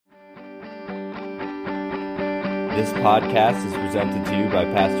This podcast is presented to you by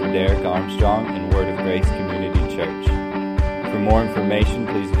Pastor Derek Armstrong and Word of Grace Community Church. For more information,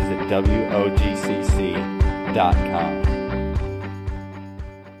 please visit wogcc.com.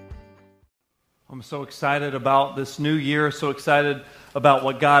 I'm so excited about this new year, so excited about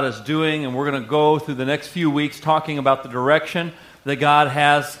what God is doing, and we're going to go through the next few weeks talking about the direction that God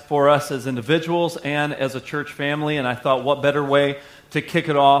has for us as individuals and as a church family, and I thought what better way to kick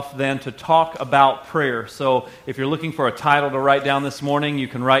it off than to talk about prayer. So if you're looking for a title to write down this morning, you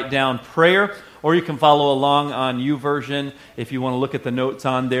can write down prayer, or you can follow along on YouVersion. If you want to look at the notes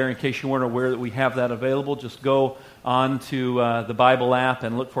on there, in case you weren't aware that we have that available, just go on to the Bible app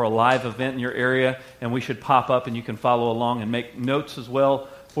and look for a live event in your area, and we should pop up and you can follow along and make notes as well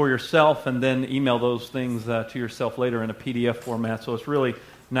for yourself, and then email those things to yourself later in a PDF format. So it's a really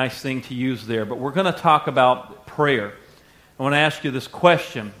nice thing to use there. But we're going to talk about prayer. I want to ask you this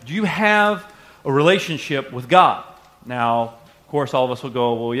question. Do you have a relationship with God? Now, of course, all of us will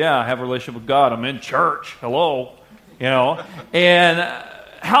go, well, yeah, I have a relationship with God. I'm in church. Hello. And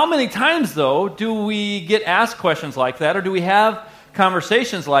how many times, though, do we get asked questions like that, or do we have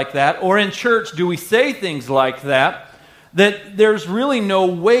conversations like that, or in church do we say things like that there's really no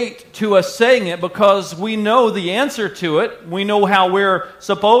weight to us saying it because we know the answer to it. We know how we're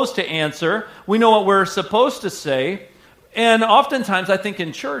supposed to answer. We know what we're supposed to say. And oftentimes, I think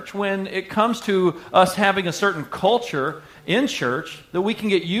in church, when it comes to us having a certain culture in church, that we can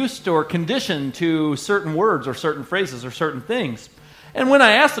get used to or conditioned to certain words or certain phrases or certain things. And when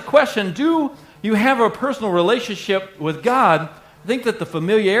I ask the question, do you have a personal relationship with God, I think that the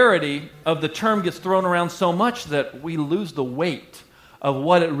familiarity of the term gets thrown around so much that we lose the weight of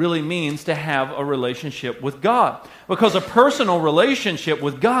what it really means to have a relationship with God. Because a personal relationship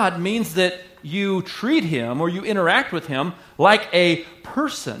with God means that you treat Him or you interact with Him like a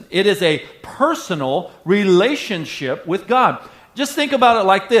person. It is a personal relationship with God. Just think about it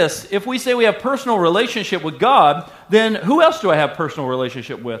like this. If we say we have personal relationship with God, then who else do I have personal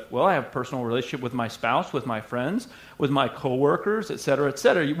relationship with? Well, I have personal relationship with my spouse, with my friends, with my coworkers, etc.,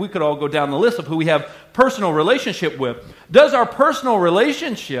 etc. We could all go down the list of who we have personal relationship with. Does our personal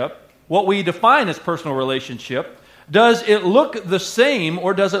relationship, what we define as personal relationship, does it look the same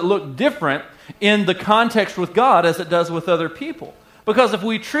or does it look different in the context with God as it does with other people? Because if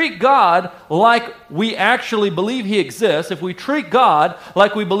we treat God like we actually believe He exists, if we treat God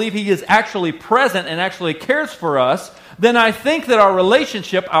like we believe He is actually present and actually cares for us, then I think that our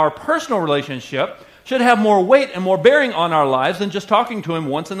relationship, our personal relationship, should have more weight and more bearing on our lives than just talking to Him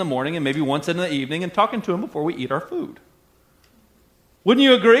once in the morning and maybe once in the evening and talking to Him before we eat our food. Wouldn't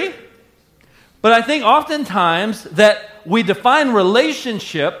you agree? But I think oftentimes that we define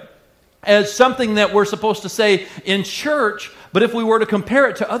relationship as something that we're supposed to say in church, but if we were to compare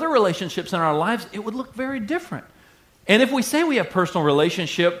it to other relationships in our lives, it would look very different. And if we say we have personal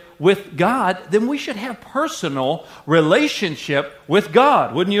relationship with God, then we should have personal relationship with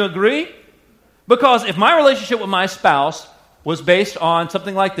God. Wouldn't you agree? Because if my relationship with my spouse was based on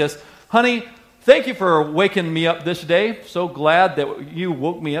something like this, honey, thank you for waking me up this day. So glad that you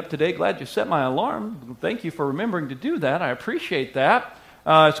woke me up today. Glad you set my alarm. Thank you for remembering to do that. I appreciate that.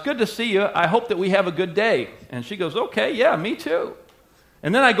 It's good to see you. I hope that we have a good day. And she goes, okay, yeah, me too.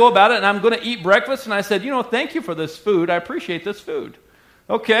 And then I go about it, and I'm going to eat breakfast, and I said, thank you for this food. I appreciate this food.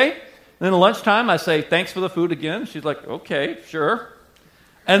 Okay. And then at lunchtime, I say, thanks for the food again. She's like, okay, sure.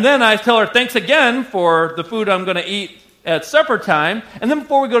 And then I tell her, thanks again for the food I'm going to eat at supper time. And then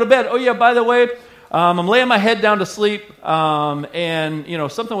before we go to bed, oh yeah, by the way, I'm laying my head down to sleep,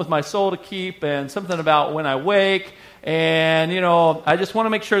 and, something with my soul to keep, and something about when I wake. And, I just want to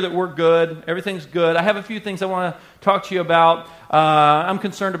make sure that we're good. Everything's good. I have a few things I want to talk to you about. I'm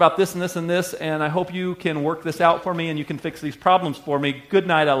concerned about this and this and this, and I hope you can work this out for me and you can fix these problems for me. Good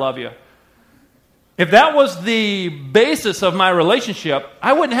night. I love you. If that was the basis of my relationship,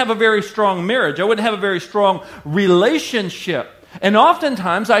 I wouldn't have a very strong marriage. I wouldn't have a very strong relationship. And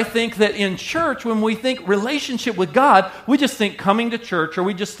oftentimes I think that in church, when we think relationship with God, we just think coming to church, or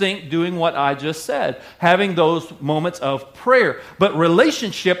we just think doing what I just said, having those moments of prayer. But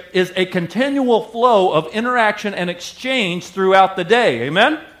relationship is a continual flow of interaction and exchange throughout the day.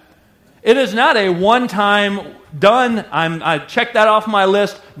 Amen? It is not a one-time done, I checked that off my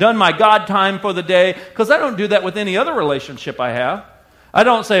list, done my God time for the day, because I don't do that with any other relationship I have. I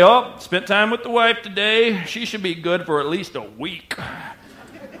don't say, spent time with the wife today. She should be good for at least a week.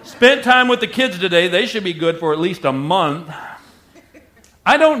 Spent time with the kids today. They should be good for at least a month.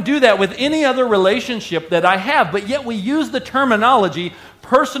 I don't do that with any other relationship that I have, but yet we use the terminology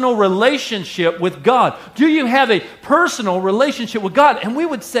personal relationship with God? Do you have a personal relationship with God? And we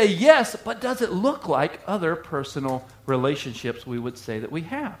would say yes, but does it look like other personal relationships we would say that we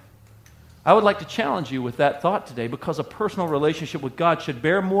have? I would like to challenge you with that thought today, because a personal relationship with God should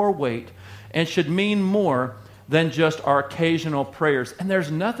bear more weight and should mean more than just our occasional prayers. And there's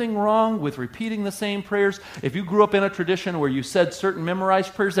nothing wrong with repeating the same prayers. If you grew up in a tradition where you said certain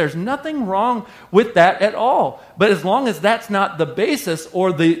memorized prayers, there's nothing wrong with that at all. But as long as that's not the basis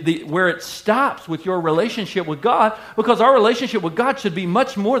or the where it stops with your relationship with God, because our relationship with God should be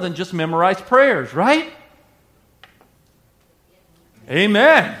much more than just memorized prayers, right?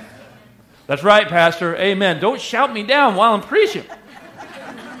 Amen. That's right, Pastor. Amen. Don't shout me down while I'm preaching.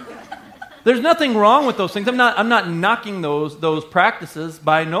 There's nothing wrong with those things. I'm not knocking those practices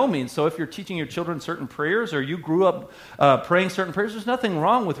by no means. So if you're teaching your children certain prayers, or you grew up praying certain prayers, there's nothing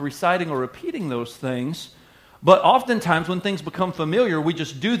wrong with reciting or repeating those things. But oftentimes when things become familiar, we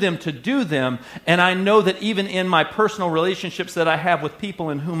just do them to do them. And I know that even in my personal relationships that I have with people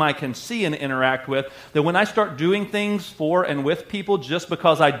in whom I can see and interact with, that when I start doing things for and with people just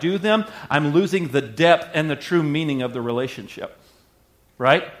because I do them, I'm losing the depth and the true meaning of the relationship.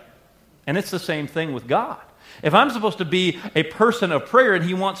 Right? And it's the same thing with God. If I'm supposed to be a person of prayer and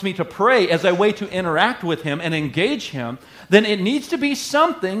He wants me to pray as a way to interact with Him and engage Him, then it needs to be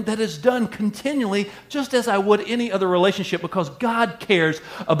something that is done continually, just as I would any other relationship, because God cares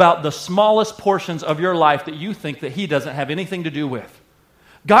about the smallest portions of your life that you think that He doesn't have anything to do with.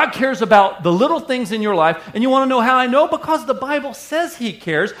 God cares about the little things in your life, and you want to know how I know? Because the Bible says He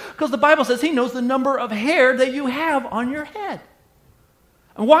cares, because the Bible says He knows the number of hair that you have on your head.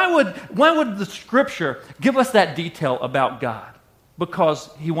 And why would the Scripture give us that detail about God? Because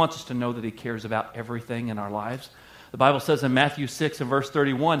He wants us to know that He cares about everything in our lives. The Bible says in Matthew 6 and verse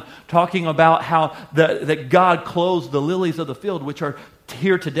 31, talking about how that God clothes the lilies of the field, which are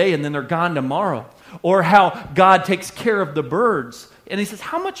here today and then they're gone tomorrow. Or how God takes care of the birds. And He says,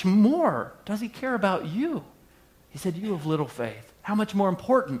 how much more does He care about you? He said, you have little faith. How much more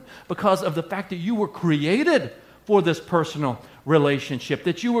important? Because of the fact that you were created for this personal relationship,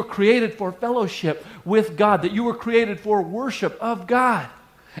 that you were created for fellowship with God, that you were created for worship of God.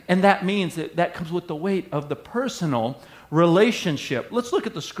 And that means that comes with the weight of the personal relationship. Let's look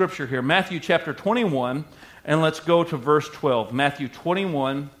at the Scripture here, Matthew chapter 21, and let's go to verse 12. Matthew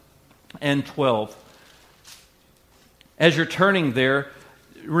 21 and 12. As you're turning there,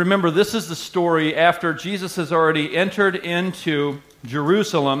 remember this is the story after Jesus has already entered into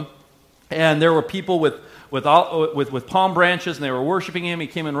Jerusalem, and there were people with palm branches, and they were worshiping Him. He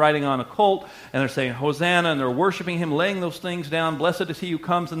came in riding on a colt, and they're saying, Hosanna, and they're worshiping Him, laying those things down. Blessed is He who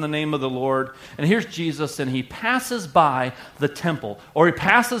comes in the name of the Lord. And here's Jesus, and He passes by the temple, or He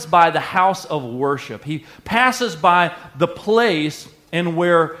passes by the house of worship. He passes by the place in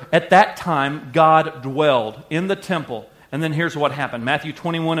where, at that time, God dwelled, in the temple. And then here's what happened. Matthew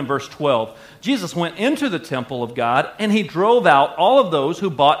 21 and verse 12. Jesus went into the temple of God, and He drove out all of those who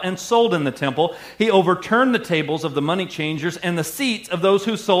bought and sold in the temple. He overturned the tables of the money changers and the seats of those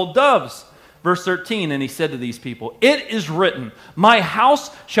who sold doves. Verse 13, and He said to these people, it is written, my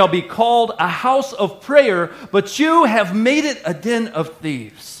house shall be called a house of prayer, but you have made it a den of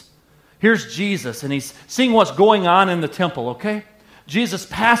thieves. Here's Jesus, and He's seeing what's going on in the temple, okay? Jesus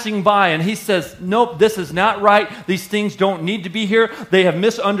passing by, and He says, nope, this is not right. These things don't need to be here. They have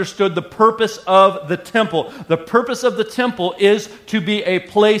misunderstood the purpose of the temple. The purpose of the temple is to be a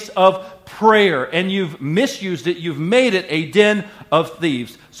place of prayer, and you've misused it. You've made it a den of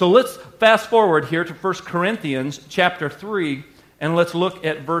thieves. So let's fast forward here to 1 Corinthians chapter 3, and let's look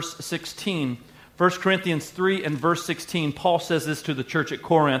at verse 16. 1 Corinthians 3 and verse 16, Paul says this to the church at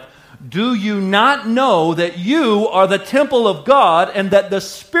Corinth, do you not know that you are the temple of God and that the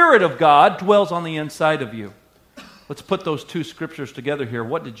Spirit of God dwells on the inside of you? Let's put those two scriptures together here.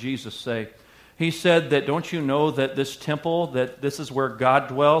 What did Jesus say? He said that, don't you know that this temple, that this is where God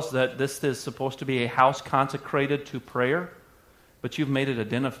dwells, that this is supposed to be a house consecrated to prayer, but you've made it a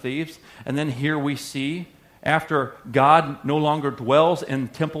den of thieves? And then here we see, after God no longer dwells in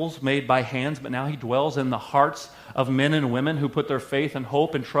temples made by hands, but now He dwells in the hearts of men and women who put their faith and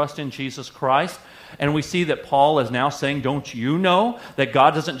hope and trust in Jesus Christ. And we see that Paul is now saying, don't you know that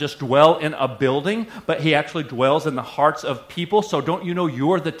God doesn't just dwell in a building, but He actually dwells in the hearts of people? So don't you know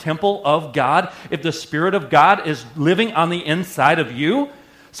you're the temple of God if the Spirit of God is living on the inside of you?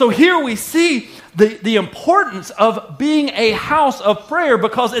 So here we see the importance of being a house of prayer,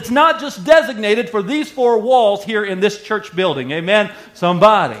 because it's not just designated for these four walls here in this church building. Amen?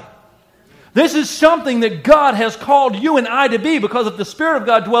 Somebody. This is something that God has called you and I to be, because if the Spirit of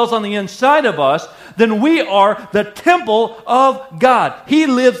God dwells on the inside of us, then we are the temple of God. He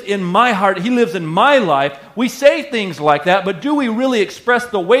lives in my heart. He lives in my life. We say things like that, but do we really express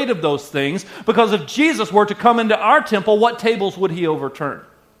the weight of those things? Because if Jesus were to come into our temple, what tables would He overturn?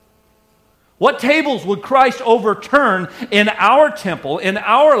 What tables would Christ overturn in our temple, in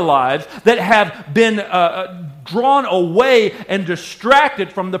our lives, that have been drawn away and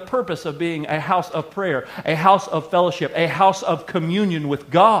distracted from the purpose of being a house of prayer, a house of fellowship, a house of communion with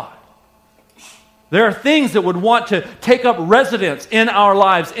God? There are things that would want to take up residence in our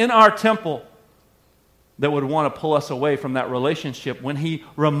lives, in our temple, that would want to pull us away from that relationship. When He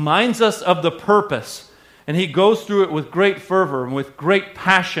reminds us of the purpose, and He goes through it with great fervor and with great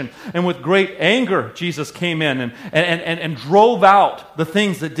passion and with great anger, Jesus came in and drove out the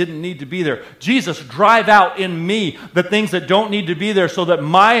things that didn't need to be there. Jesus, drive out in me the things that don't need to be there, so that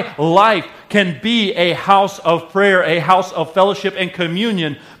my life can be a house of prayer, a house of fellowship and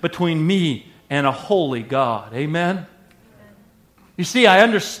communion between me and a holy God. Amen? You see, I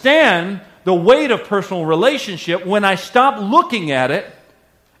understand the weight of personal relationship when I stop looking at it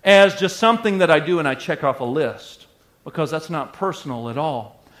as just something that I do and I check off a list, because that's not personal at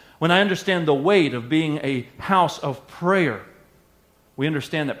all. When I understand the weight of being a house of prayer, we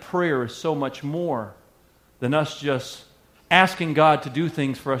understand that prayer is so much more than us just asking God to do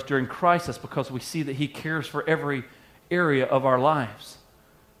things for us during crisis, because we see that He cares for every area of our lives.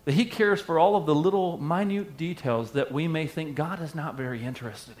 That He cares for all of the little minute details that we may think God is not very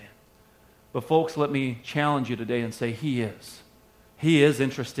interested in. But folks, let me challenge you today and say He is. He is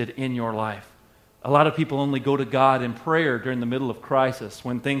interested in your life. A lot of people only go to God in prayer during the middle of crisis.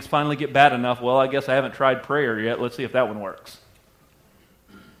 When things finally get bad enough, well, I guess I haven't tried prayer yet. Let's see if that one works.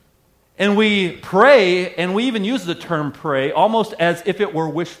 And we pray, and we even use the term pray almost as if it were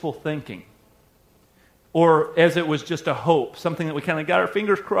wishful thinking, or as it was just a hope, something that we kind of got our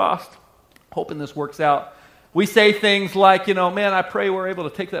fingers crossed, hoping this works out. We say things like, man, I pray we're able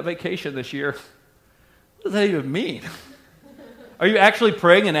to take that vacation this year. What does that even mean? Are you actually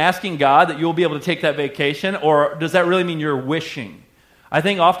praying and asking God that you'll be able to take that vacation, or does that really mean you're wishing? I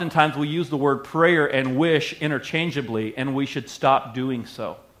think oftentimes we use the word prayer and wish interchangeably, and we should stop doing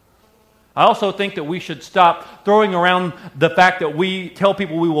so. I also think that we should stop throwing around the fact that we tell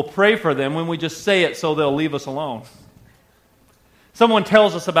people we will pray for them when we just say it so they'll leave us alone. Someone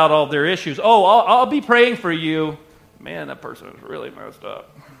tells us about all of their issues. Oh, I'll be praying for you. Man, that person is really messed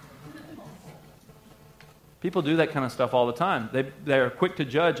up. People do that kind of stuff all the time. They're quick to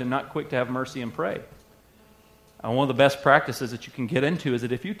judge and not quick to have mercy and pray. And one of the best practices that you can get into is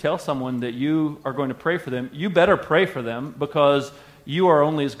that if you tell someone that you are going to pray for them, you better pray for them, because you are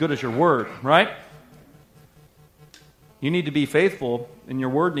only as good as your word, right? You need to be faithful, and your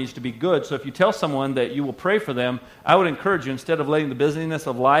word needs to be good. So if you tell someone that you will pray for them, I would encourage you, instead of letting the busyness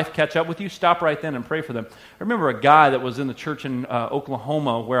of life catch up with you, stop right then and pray for them. I remember a guy that was in the church in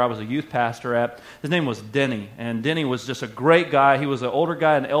Oklahoma where I was a youth pastor at. His name was Denny, and Denny was just a great guy. He was an older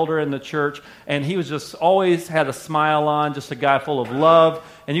guy, an elder in the church, and he was just always had a smile on, just a guy full of love,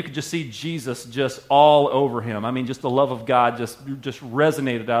 and you could just see Jesus just all over him. I mean, just the love of God just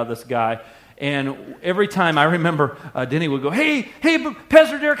resonated out of this guy. And every time I remember Denny would go, hey,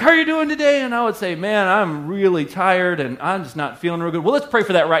 Pastor Derek, how are you doing today? And I would say, man, I'm really tired and I'm just not feeling real good. Well, let's pray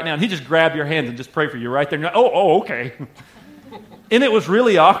for that right now. And he'd just grab your hands and just pray for you right there. And okay. And it was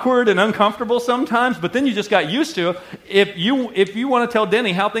really awkward and uncomfortable sometimes, but then you just got used to it. If you want to tell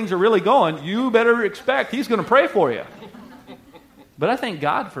Denny how things are really going, you better expect he's going to pray for you. But I thank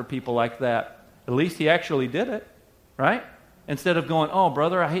God for people like that. At least he actually did it, right? Instead of going, oh,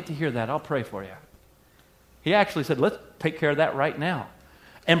 brother, I hate to hear that. I'll pray for you. He actually said, let's take care of that right now.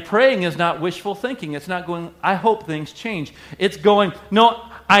 And praying is not wishful thinking. It's not going, I hope things change. It's going, no,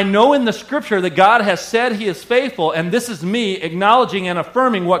 I know in the Scripture that God has said He is faithful, and this is me acknowledging and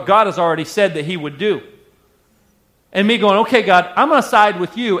affirming what God has already said that He would do. And me going, okay, God, I'm going to side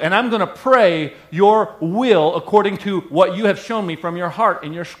with you, and I'm going to pray your will according to what you have shown me from your heart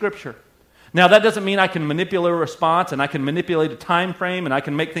in your Scripture. Now, that doesn't mean I can manipulate a response, and I can manipulate a time frame, and I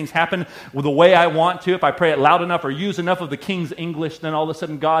can make things happen the way I want to. If I pray it loud enough or use enough of the King's English, then all of a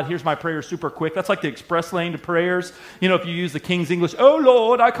sudden, God, here's my prayer super quick. That's like the express lane to prayers. You know, if you use the King's English, oh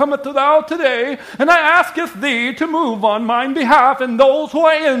Lord, I cometh to thou today, and I asketh thee to move on mine behalf and those who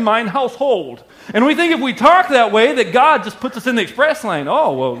are in mine household. And we think if we talk that way, that God just puts us in the express lane.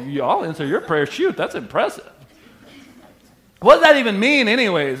 Oh, well, I'll answer your prayer. Shoot, that's impressive. What does that even mean,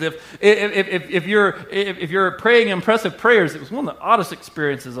 anyways? If you're praying impressive prayers, it was one of the oddest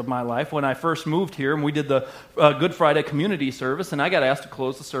experiences of my life when I first moved here, and we did the Good Friday community service, and I got asked to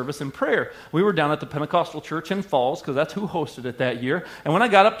close the service in prayer. We were down at the Pentecostal Church in Falls because that's who hosted it that year. And when I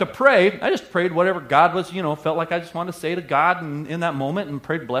got up to pray, I just prayed whatever God was, felt like I just wanted to say to God in that moment, and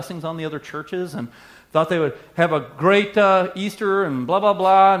prayed blessings on the other churches, and thought they would have a great Easter and blah, blah,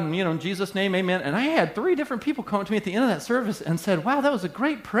 blah, and, in Jesus' name, amen. And I had 3 different people come up to me at the end of that service and said, wow, that was a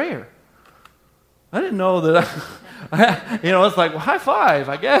great prayer. I didn't know that, it's like, well, high five,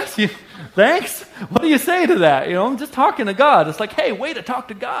 I guess. Thanks. What do you say to that? I'm just talking to God. It's like, hey, way to talk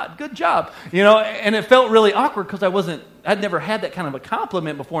to God. Good job. And it felt really awkward because I'd never had that kind of a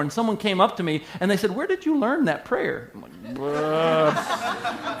compliment before. And someone came up to me and they said, where did you learn that prayer? I'm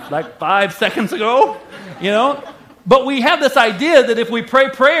like 5 seconds ago, But we have this idea that if we pray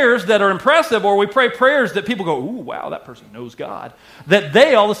prayers that are impressive, or we pray prayers that people go, ooh, wow, that person knows God, that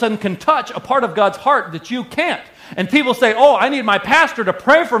they all of a sudden can touch a part of God's heart that you can't. And people say, oh, I need my pastor to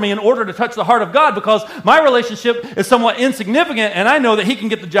pray for me in order to touch the heart of God because my relationship is somewhat insignificant and I know that he can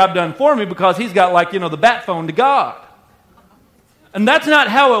get the job done for me because he's got the bat phone to God. And that's not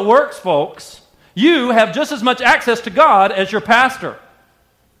how it works, folks. You have just as much access to God as your pastor.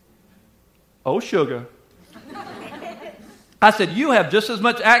 Oh, sugar. I said, you have just as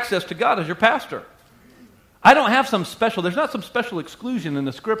much access to God as your pastor. I don't have there's not some special exclusion in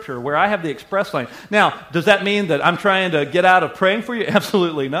the Scripture where I have the express lane. Now, does that mean that I'm trying to get out of praying for you?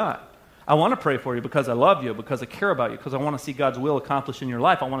 Absolutely not. I want to pray for you because I love you, because I care about you, because I want to see God's will accomplished in your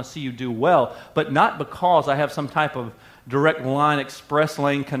life. I want to see you do well, but not because I have some type of direct line, express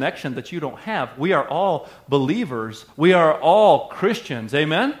lane connection that you don't have. We are all believers. We are all Christians.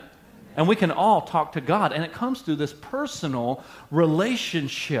 Amen? And we can all talk to God. And it comes through this personal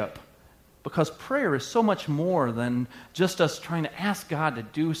relationship. Because prayer is so much more than just us trying to ask God to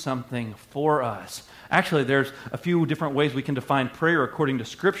do something for us. Actually, there's a few different ways we can define prayer according to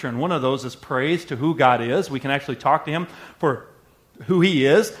Scripture. And one of those is praise to who God is. We can actually talk to Him for who He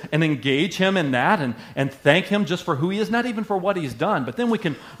is and engage Him in that and thank Him just for who He is, not even for what He's done. But then we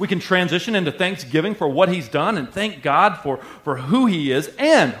can transition into thanksgiving for what He's done and thank God for who He is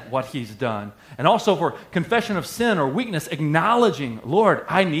and what He's done. And also for confession of sin or weakness, acknowledging, Lord,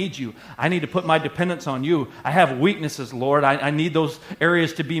 I need you. I need to put my dependence on you. I have weaknesses, Lord. I need those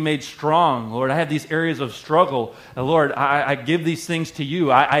areas to be made strong. Lord, I have these areas of struggle. Lord, I give these things to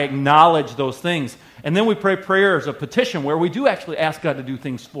you. I acknowledge those things. And then we pray prayers of petition where we do actually ask God to do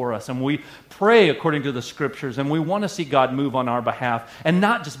things for us. And we pray according to the Scriptures. And we want to see God move on our behalf and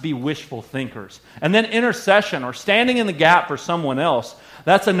not just be wishful thinkers. And then intercession or standing in the gap for someone else.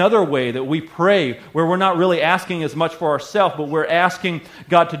 That's another way that we pray where we're not really asking as much for ourselves, but we're asking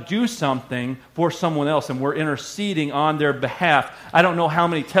God to do something for someone else, and we're interceding on their behalf. I don't know how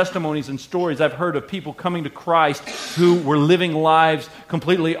many testimonies and stories I've heard of people coming to Christ who were living lives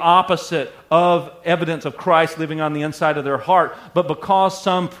completely opposite of evidence of Christ living on the inside of their heart, but because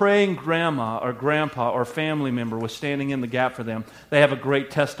some praying grandma or grandpa or family member was standing in the gap for them, they have a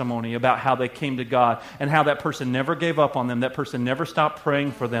great testimony about how they came to God and how that person never gave up on them, that person never stopped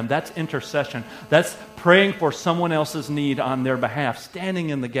praying for them. That's intercession. That's praying for someone else's need on their behalf, standing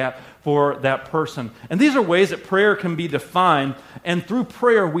in the gap for that person. And these are ways that prayer can be defined, and through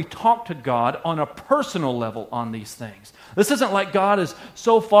prayer we talk to God on a personal level on these things. This isn't like God is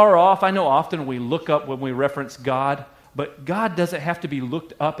so far off. I know often we look up when we reference God, but God doesn't have to be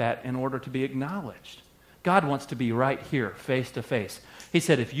looked up at in order to be acknowledged. God wants to be right here, face to face. He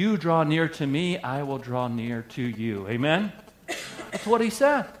said, if you draw near to me, I will draw near to you. Amen? That's what He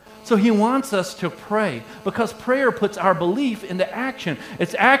said. So He wants us to pray because prayer puts our belief into action.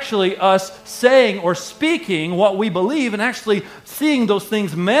 It's actually us saying or speaking what we believe and actually seeing those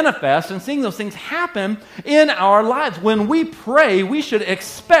things manifest and seeing those things happen in our lives. When we pray, we should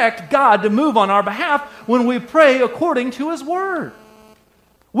expect God to move on our behalf when we pray according to His Word.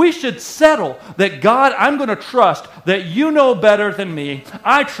 We should settle that, God, I'm going to trust that you know better than me.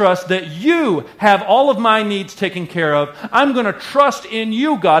 I trust that you have all of my needs taken care of. I'm going to trust in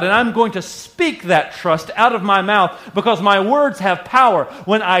you, God, and I'm going to speak that trust out of my mouth because my words have power.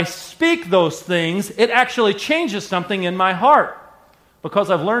 When I speak those things, it actually changes something in my heart. Because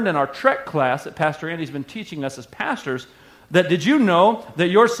I've learned in our Trek class that Pastor Andy's been teaching us as pastors, that did you know that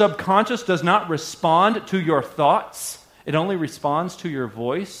your subconscious does not respond to your thoughts? It only responds to your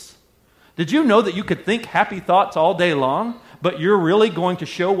voice. Did you know that you could think happy thoughts all day long, but you're really going to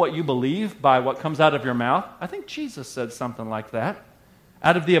show what you believe by what comes out of your mouth? I think Jesus said something like that.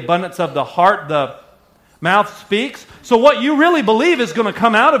 Out of the abundance of the heart, the mouth speaks. So what you really believe is going to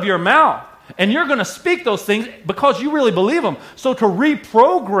come out of your mouth. And you're going to speak those things because you really believe them. So to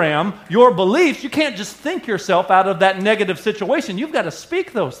reprogram your beliefs, you can't just think yourself out of that negative situation. You've got to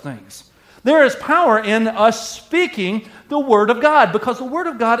speak those things. There is power in us speaking the Word of God because the Word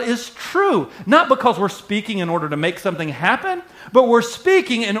of God is true. Not because we're speaking in order to make something happen, but we're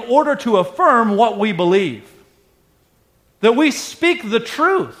speaking in order to affirm what we believe. That we speak the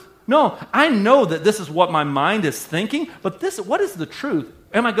truth. No, I know that this is what my mind is thinking, but what is the truth?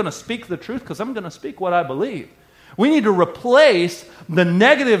 Am I going to speak the truth? Because I'm going to speak what I believe. We need to replace the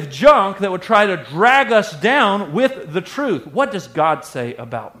negative junk that would try to drag us down with the truth. What does God say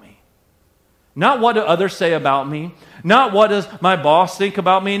about me? Not what do others say about me. Not what does my boss think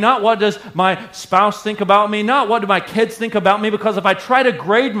about me. Not what does my spouse think about me. Not what do my kids think about me. Because if I try to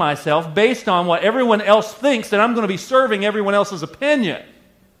grade myself based on what everyone else thinks, then I'm going to be serving everyone else's opinion.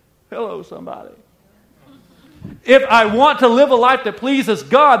 Hello, somebody. If I want to live a life that pleases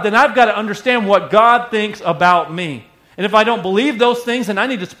God, then I've got to understand what God thinks about me. And if I don't believe those things, then I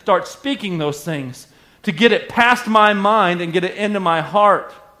need to start speaking those things to get it past my mind and get it into my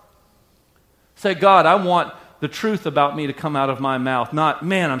heart. Say, God, I want the truth about me to come out of my mouth. Not,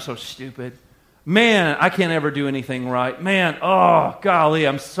 man, I'm so stupid. Man, I can't ever do anything right. Man, oh, golly,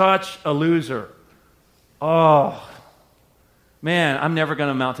 I'm such a loser. Oh, man, I'm never going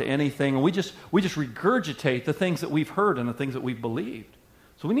to amount to anything. And we just regurgitate the things that we've heard and the things that we've believed.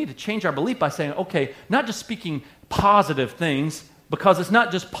 So we need to change our belief by saying, okay, not just speaking positive things, because it's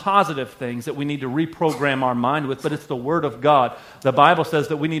not just positive things that we need to reprogram our mind with, but it's the Word of God. The Bible says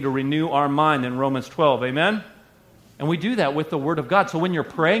that we need to renew our mind in Romans 12. Amen? And we do that with the Word of God. So when you're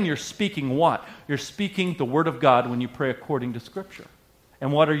praying, you're speaking what? You're speaking the Word of God when you pray according to Scripture.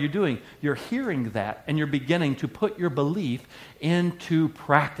 And what are you doing? You're hearing that, and you're beginning to put your belief into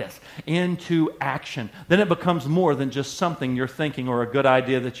practice, into action. Then it becomes more than just something you're thinking or a good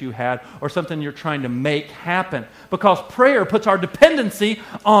idea that you had or something you're trying to make happen. Because prayer puts our dependency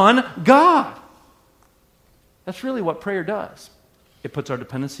on God. That's really what prayer does. It puts our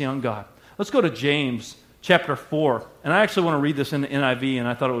dependency on God. Let's go to James chapter 4. And I actually want to read this in the NIV, and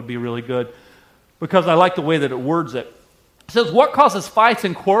I thought it would be really good because I like the way that it words it. It says, what causes fights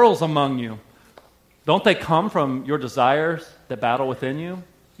and quarrels among you? Don't they come from your desires that battle within you?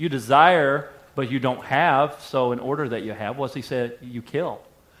 You desire, but you don't have, so in order that you have, what's he said? You kill.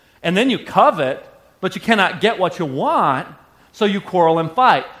 And then you covet, but you cannot get what you want, so you quarrel and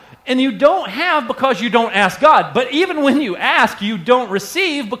fight. And you don't have because you don't ask God. But even when you ask, you don't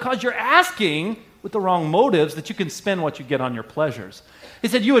receive because you're asking with the wrong motives that you can spend what you get on your pleasures. He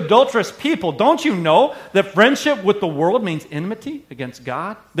said, you adulterous people, don't you know that friendship with the world means enmity against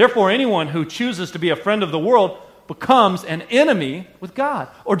God? Therefore, anyone who chooses to be a friend of the world becomes an enemy with God.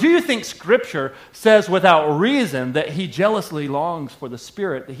 Or do you think Scripture says without reason that He jealously longs for the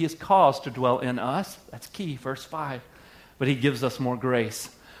Spirit that He has caused to dwell in us? That's key, verse 5. But He gives us more grace.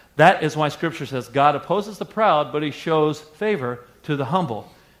 That is why Scripture says God opposes the proud, but He shows favor to the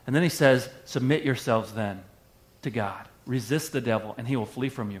humble. And then He says, submit yourselves then to God. Resist the devil, and he will flee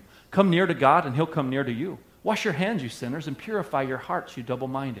from you. Come near to God, and he'll come near to you. Wash your hands, you sinners, and purify your hearts, you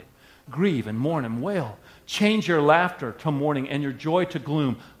double-minded. Grieve and mourn and wail. Change your laughter to mourning and your joy to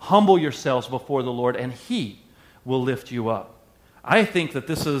gloom. Humble yourselves before the Lord, and He will lift you up. I think that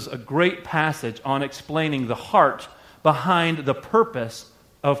this is a great passage on explaining the heart behind the purpose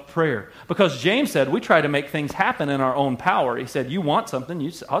of prayer. Because James said, we try to make things happen in our own power. He said, you want something,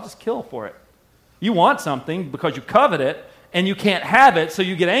 I'll just kill for it. You want something because you covet it, and you can't have it, so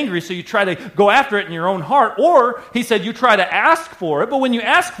you get angry, so you try to go after it in your own heart. Or, he said, you try to ask for it, but when you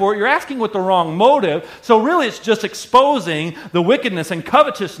ask for it, you're asking with the wrong motive. So really, it's just exposing the wickedness and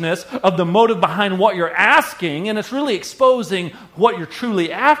covetousness of the motive behind what you're asking, and it's really exposing what you're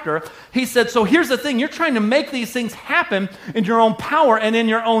truly after. He said, so here's the thing. You're trying to make these things happen in your own power and in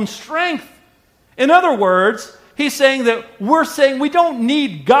your own strength. In other words, he's saying that we're saying we don't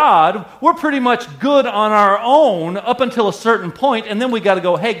need God. We're pretty much good on our own up until a certain point, and then we got to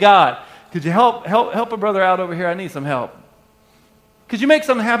go, hey, God, could you help a brother out over here? I need some help. Could you make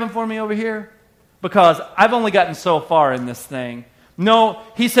something happen for me over here? Because I've only gotten so far in this thing. No,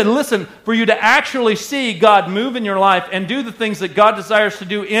 he said, listen, for you to actually see God move in your life and do the things that God desires to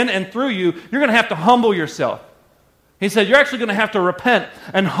do in and through you, you're going to have to humble yourself. He said, you're actually going to have to repent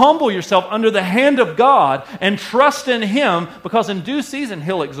and humble yourself under the hand of God and trust in Him, because in due season,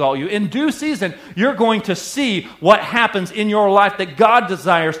 He'll exalt you. In due season, you're going to see what happens in your life that God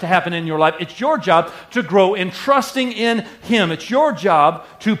desires to happen in your life. It's your job to grow in trusting in Him. It's your job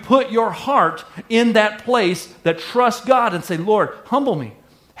to put your heart in that place that trusts God and say, Lord, humble me.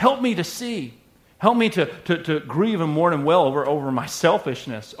 Help me to see. Help me to grieve and mourn and wail over my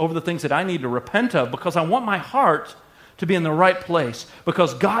selfishness, over the things that I need to repent of, because I want my heart to be in the right place.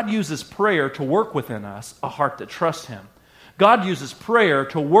 Because God uses prayer to work within us a heart that trusts Him. God uses prayer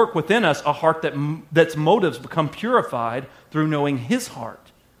to work within us a heart that's motives become purified through knowing His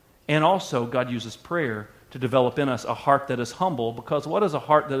heart. And also, God uses prayer to develop in us a heart that is humble, because what is a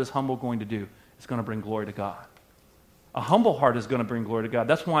heart that is humble going to do? It's going to bring glory to God. A humble heart is going to bring glory to God.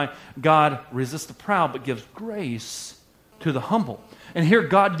 That's why God resists the proud but gives grace to the humble. And here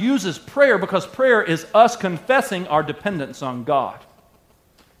God uses prayer because prayer is us confessing our dependence on God.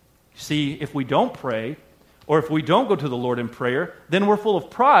 See, if we don't pray, or if we don't go to the Lord in prayer, then we're full of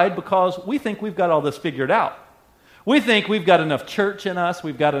pride because we think we've got all this figured out. We think we've got enough church in us,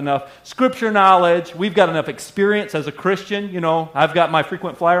 we've got enough scripture knowledge, we've got enough experience as a Christian. You know, I've got my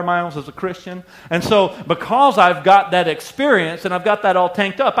frequent flyer miles as a Christian. And so because I've got that experience and I've got that all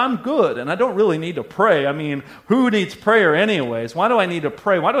tanked up, I'm good and I don't really need to pray. I mean, who needs prayer anyways? Why do I need to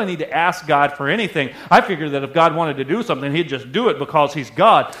pray? Why do I need to ask God for anything? I figure that if God wanted to do something, He'd just do it because He's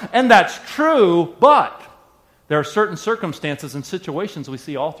God. And that's true, but there are certain circumstances and situations we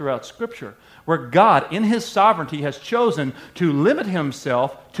see all throughout Scripture where God, in His sovereignty, has chosen to limit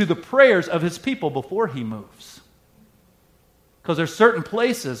Himself to the prayers of His people before He moves. Because there's certain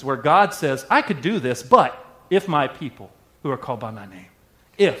places where God says, I could do this, but if my people who are called by my name,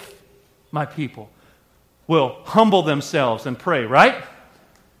 if my people will humble themselves and pray, right?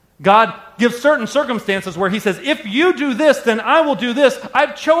 God gives certain circumstances where He says, if you do this, then I will do this.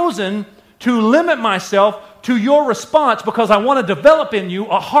 I've chosen to limit myself to your response because I want to develop in you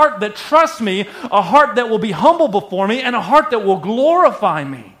a heart that trusts me, a heart that will be humble before me, and a heart that will glorify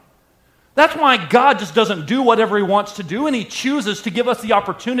me. That's why God just doesn't do whatever He wants to do, and He chooses to give us the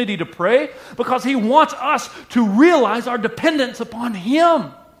opportunity to pray because He wants us to realize our dependence upon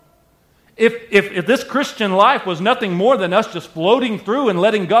Him. If this Christian life was nothing more than us just floating through and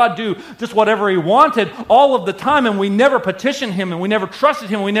letting God do just whatever He wanted all of the time, and we never petitioned Him and we never trusted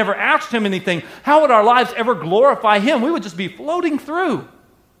Him, we never asked Him anything, how would our lives ever glorify Him? We would just be floating through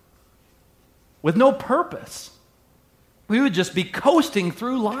with no purpose. We would just be coasting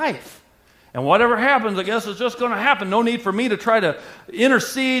through life. And whatever happens, I guess it's just going to happen. No need for me to try to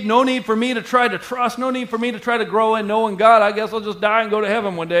intercede. No need for me to try to trust. No need for me to try to grow in knowing God. I guess I'll just die and go to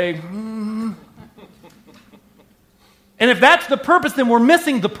heaven one day. And if that's the purpose, then we're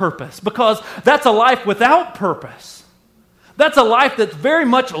missing the purpose, because that's a life without purpose. That's a life that's very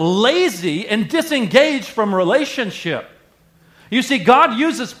much lazy and disengaged from relationship. You see, God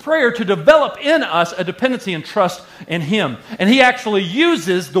uses prayer to develop in us a dependency and trust in Him. And He actually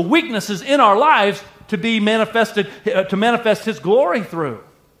uses the weaknesses in our lives to be manifested, to manifest His glory through.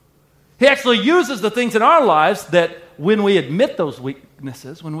 He actually uses the things in our lives that when we admit those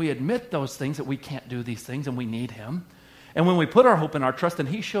weaknesses, when we admit those things that we can't do these things and we need Him, and when we put our hope and our trust, and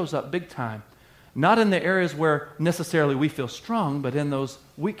He shows up big time. Not in the areas where necessarily we feel strong, but in those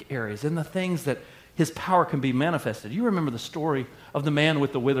weak areas, in the things that His power can be manifested. You remember the story of the man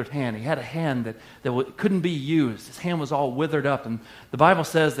with the withered hand. He had a hand that couldn't be used. His hand was all withered up. And the Bible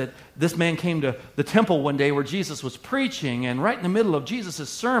says that this man came to the temple one day where Jesus was preaching, and right in the middle of Jesus'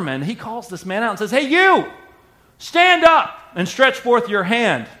 sermon, He calls this man out and says, "Hey, you! Stand up and stretch forth your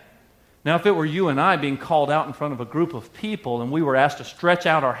hand." Now, if it were you and I being called out in front of a group of people and we were asked to stretch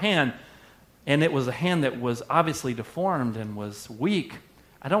out our hand, and it was a hand that was obviously deformed and was weak,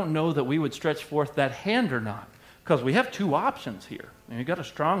 I don't know that we would stretch forth that hand or not, because we have two options here. You've got a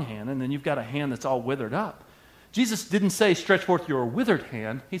strong hand, and then you've got a hand that's all withered up. Jesus didn't say stretch forth your withered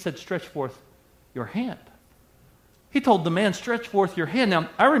hand. He said stretch forth your hand. He told the man, stretch forth your hand. Now,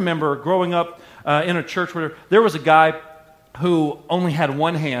 I remember growing up in a church where there was a guy who only had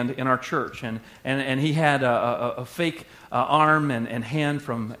one hand in our church, and he had a fake arm and hand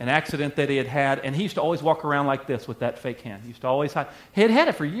from an accident that he had, and he used to always walk around like this with that fake hand. He used to always hide. He had had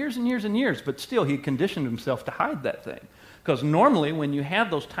it for years and years and years, but still he conditioned himself to hide that thing. Because normally when you have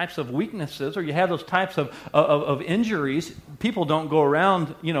those types of weaknesses or you have those types of injuries, people don't go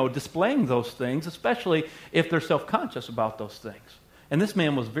around, displaying those things, especially if they're self-conscious about those things. And this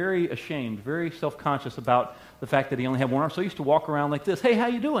man was very ashamed, very self-conscious about the fact that he only had one arm. So he used to walk around like this. "Hey, how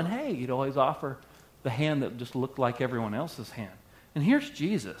you doing? Hey." He'd always offer the hand that just looked like everyone else's hand. And here's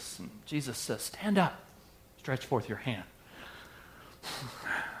Jesus. And Jesus says, "Stand up. Stretch forth your hand."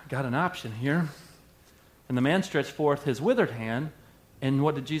 Got an option here. And the man stretched forth his withered hand. And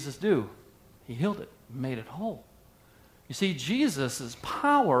what did Jesus do? He healed it, made it whole. You see, Jesus'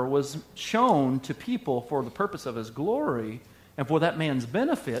 power was shown to people for the purpose of His glory and for that man's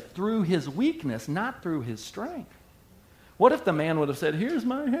benefit through his weakness, not through his strength. What if the man would have said, here's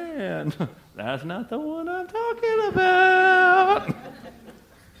my hand? That's not the one I'm talking about.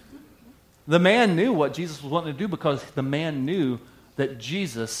 The man knew what Jesus was wanting to do because the man knew that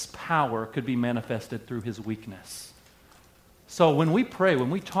Jesus' power could be manifested through his weakness. So when we pray,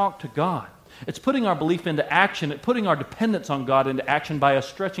 when we talk to God, it's putting our belief into action. It's putting our dependence on God into action by us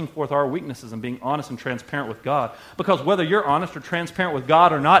stretching forth our weaknesses and being honest and transparent with God. Because whether you're honest or transparent with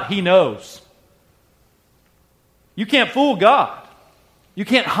God or not, He knows. You can't fool God. You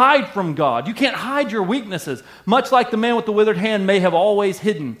can't hide from God. You can't hide your weaknesses. Much like the man with the withered hand may have always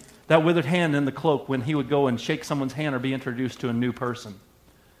hidden that withered hand in the cloak when he would go and shake someone's hand or be introduced to a new person.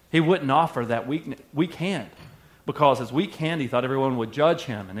 He wouldn't offer that weak hand. Because as weak hand, he thought everyone would judge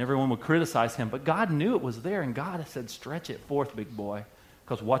him and everyone would criticize him. But God knew it was there, and God said, stretch it forth, big boy,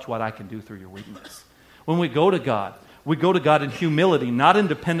 because watch what I can do through your weakness. When we go to God in humility, not in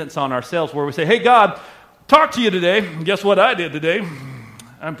dependence on ourselves, where we say, hey, God, talk to you today. Guess what I did today?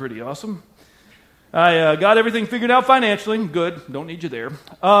 I'm pretty awesome. I got everything figured out financially. Good. Don't need you there.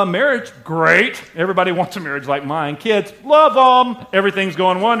 Marriage, great. Everybody wants a marriage like mine. Kids, love them. Everything's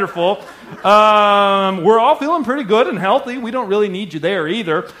going wonderful. We're all feeling pretty good and healthy. We don't really need you there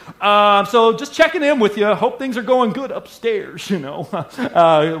either. So just checking in with you. Hope things are going good upstairs,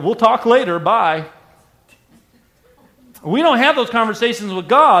 We'll talk later. Bye. We don't have those conversations with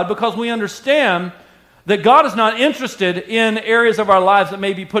God because we understand that God is not interested in areas of our lives that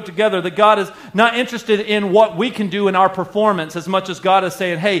may be put together. That God is not interested in what we can do in our performance as much as God is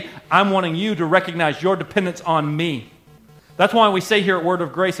saying, hey, I'm wanting you to recognize your dependence on me. That's why we say here at Word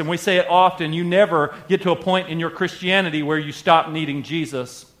of Grace, and we say it often, you never get to a point in your Christianity where you stop needing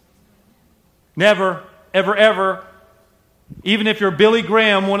Jesus. Never, ever, ever. Even if you're Billy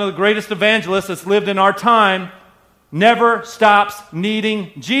Graham, one of the greatest evangelists that's lived in our time, never stops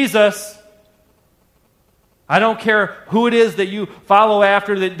needing Jesus. I don't care who it is that you follow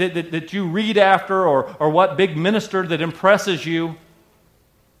after, that you read after, or what big minister that impresses you.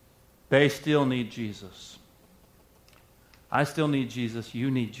 They still need Jesus. I still need Jesus.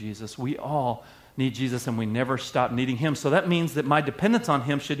 You need Jesus. We all need Jesus, and we never stop needing Him. So that means that my dependence on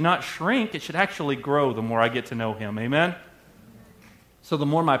Him should not shrink. It should actually grow the more I get to know Him. Amen? So the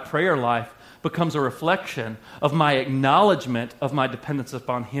more my prayer life becomes a reflection of my acknowledgement of my dependence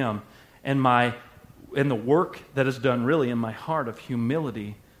upon Him and the work that is done really in my heart of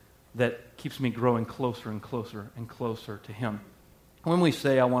humility that keeps me growing closer and closer and closer to Him. When we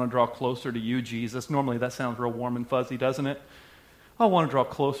say, I want to draw closer to you, Jesus, normally that sounds real warm and fuzzy, doesn't it? I want to draw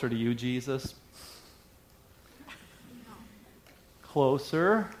closer to you, Jesus.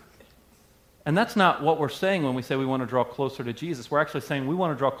 Closer. And that's not what we're saying when we say we want to draw closer to Jesus. We're actually saying we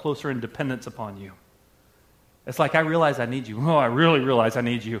want to draw closer in dependence upon you. It's like, I realize I need you. Oh, I really realize I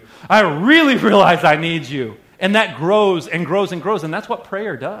need you. I really realize I need you. And that grows and grows and grows. And that's what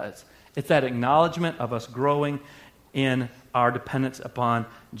prayer does. It's that acknowledgement of us growing in our dependence upon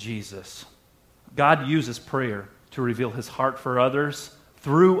Jesus. God uses prayer to reveal His heart for others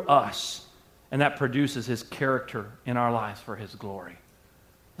through us. And that produces His character in our lives for His glory.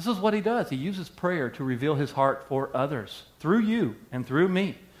 This is what He does. He uses prayer to reveal His heart for others through you and through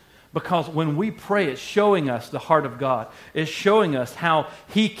me. Because when we pray, it's showing us the heart of God. It's showing us how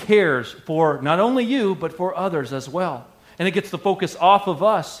He cares for not only you, but for others as well. And it gets the focus off of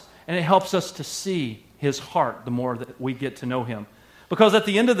us, and it helps us to see His heart the more that we get to know Him. Because at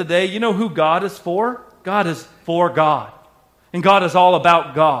the end of the day, you know who God is for? God is for God. And God is all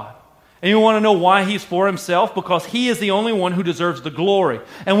about God. And you want to know why He's for Himself? Because He is the only one who deserves the glory.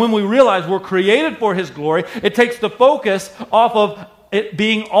 And when we realize we're created for His glory, it takes the focus off of it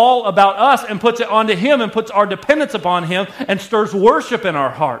being all about us and puts it onto Him and puts our dependence upon Him and stirs worship in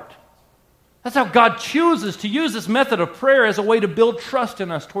our heart. That's how God chooses to use this method of prayer as a way to build trust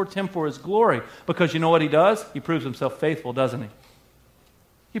in us towards Him for His glory. Because you know what He does? He proves Himself faithful, doesn't He?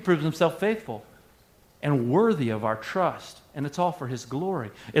 He proves Himself faithful and worthy of our trust. And it's all for His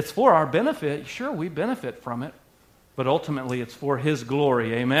glory. It's for our benefit. Sure, we benefit from it. But ultimately, it's for His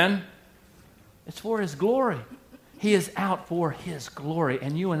glory. Amen? It's for His glory. He is out for His glory,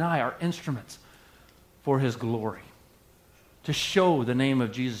 and you and I are instruments for His glory. To show the name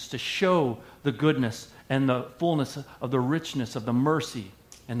of Jesus, to show the goodness and the fullness of the richness of the mercy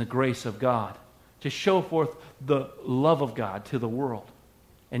and the grace of God. To show forth the love of God to the world.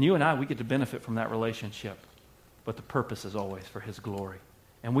 And you and I, we get to benefit from that relationship. But the purpose is always for His glory.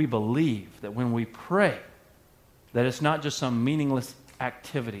 And we believe that when we pray, that it's not just some meaningless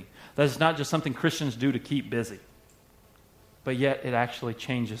activity. That it's not just something Christians do to keep busy. But yet it actually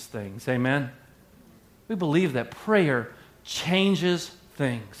changes things. Amen? We believe that prayer changes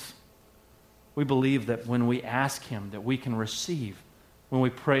things. We believe that when we ask Him, that we can receive when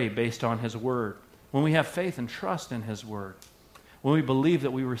we pray based on His Word. When we have faith and trust in His Word. When we believe that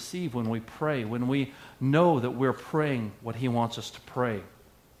we receive when we pray. When we know that we're praying what He wants us to pray.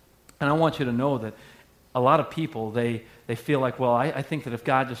 And I want you to know that a lot of people, they feel like, well, I think that if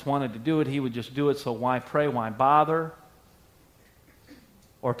God just wanted to do it, He would just do it, so why pray, why bother?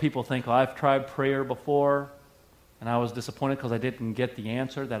 Or people think, well, I've tried prayer before, and I was disappointed because I didn't get the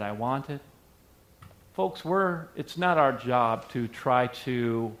answer that I wanted. Folks, it's not our job to try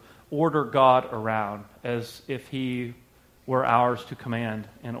to order God around as if He were ours to command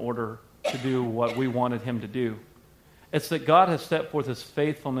in order to do what we wanted Him to do. It's that God has set forth His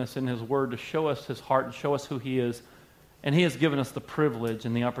faithfulness in His Word to show us His heart and show us who He is. And He has given us the privilege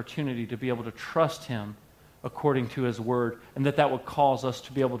and the opportunity to be able to trust Him according to His Word. And that would cause us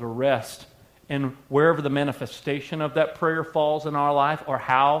to be able to rest in wherever the manifestation of that prayer falls in our life or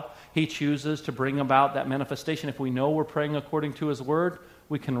how He chooses to bring about that manifestation. If we know we're praying according to His Word,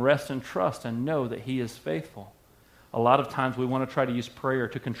 we can rest and trust and know that He is faithful. A lot of times we want to try to use prayer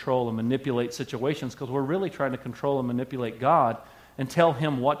to control and manipulate situations because we're really trying to control and manipulate God and tell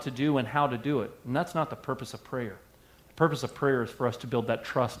Him what to do and how to do it. And that's not the purpose of prayer. The purpose of prayer is for us to build that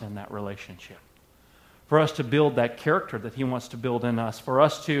trust in that relationship. For us to build that character that He wants to build in us. For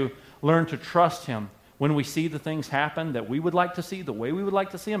us to learn to trust Him when we see the things happen that we would like to see, the way we would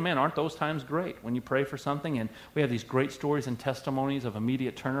like to see them. Man, aren't those times great when you pray for something and we have these great stories and testimonies of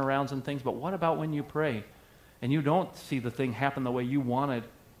immediate turnarounds and things. But what about when you pray and you don't see the thing happen the way you wanted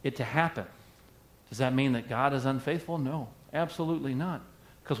it to happen? Does that mean that God is unfaithful? No, absolutely not.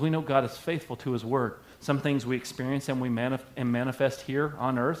 Because we know God is faithful to His Word. Some things we experience and we manifest here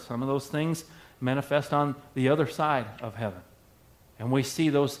on earth. Some of those things manifest on the other side of heaven. And we see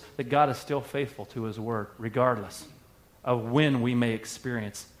that God is still faithful to His Word, regardless of when we may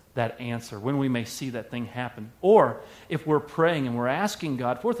experience that answer, when we may see that thing happen. Or if we're praying and we're asking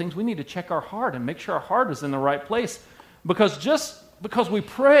God for things, we need to check our heart and make sure our heart is in the right place. Because just because we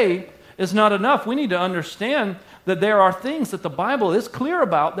pray is not enough. We need to understand that there are things that the Bible is clear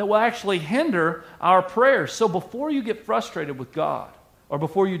about that will actually hinder our prayers. So before you get frustrated with God, or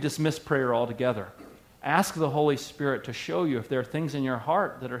before you dismiss prayer altogether, ask the Holy Spirit to show you if there are things in your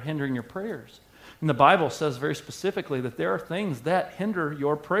heart that are hindering your prayers. And the Bible says very specifically that there are things that hinder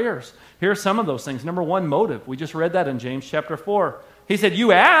your prayers. Here are some of those things. Number one, motive. We just read that in James chapter 4. He said,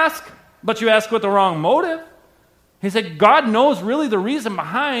 you ask, but you ask with the wrong motive. He said, God knows really the reason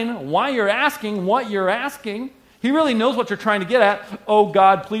behind why you're asking what you're asking. He really knows what you're trying to get at. Oh,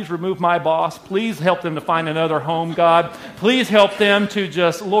 God, please remove my boss. Please help them to find another home, God. Please help them to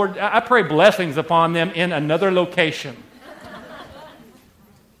just, Lord, I pray blessings upon them in another location.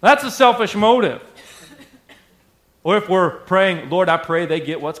 That's a selfish motive. Or if we're praying, Lord, I pray they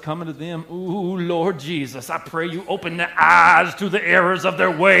get what's coming to them. Ooh, Lord Jesus, I pray you open their eyes to the errors of their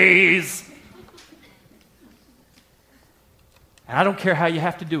ways. And I don't care how you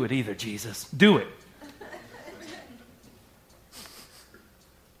have to do it either, Jesus. Do it.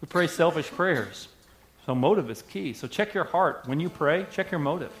 We pray selfish prayers. So motive is key. So check your heart. When you pray, check your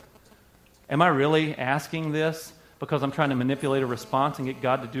motive. Am I really asking this because I'm trying to manipulate a response and get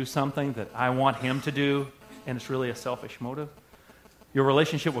God to do something that I want Him to do, and it's really a selfish motive? Your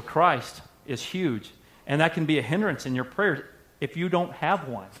relationship with Christ is huge, and that can be a hindrance in your prayers if you don't have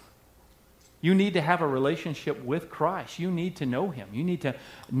one. You need to have a relationship with Christ. You need to know Him. You need to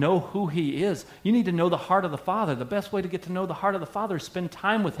know who He is. You need to know the heart of the Father. The best way to get to know the heart of the Father is spend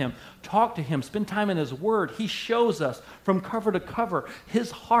time with Him. Talk to Him. Spend time in His Word. He shows us from cover to cover His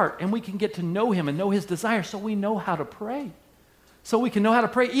heart, and we can get to know Him and know His desire so we know how to pray. So we can know how to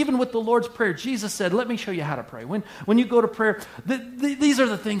pray. Even with the Lord's Prayer, Jesus said, let me show you how to pray. When you go to prayer, these are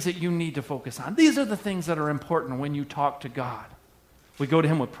the things that you need to focus on. These are the things that are important when you talk to God. We go to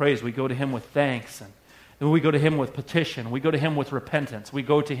Him with praise. We go to Him with thanks. And we go to Him with petition. We go to Him with repentance. We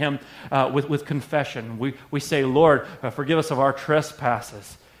go to Him with confession. We say, Lord, forgive us of our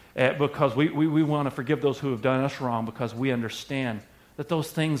trespasses because we want to forgive those who have done us wrong because we understand that those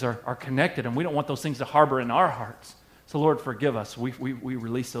things are connected and we don't want those things to harbor in our hearts. So, Lord, forgive us. We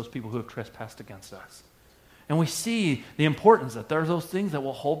release those people who have trespassed against us. And we see the importance that there are those things that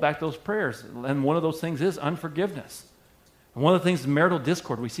will hold back those prayers. And one of those things is unforgiveness. And one of the things is marital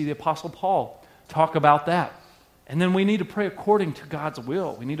discord. We see the Apostle Paul talk about that. And then we need to pray according to God's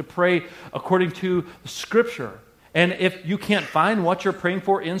will. We need to pray according to the Scripture. And if you can't find what you're praying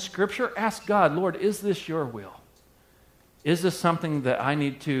for in Scripture, ask God, Lord, is this your will? Is this something that I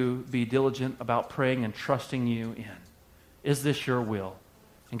need to be diligent about praying and trusting you in? Is this your will?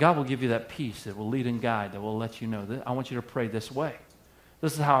 And God will give you that peace that will lead and guide, that will let you know that I want you to pray this way.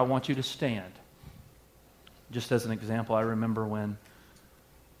 This is how I want you to stand. Just as an example, I remember when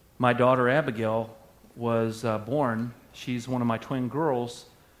my daughter Abigail was born. She's one of my twin girls.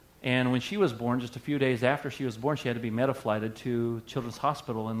 And when she was born, just a few days after she was born, she had to be metaflighted to Children's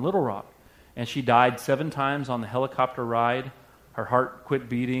Hospital in Little Rock. And she died 7 times on the helicopter ride. Her heart quit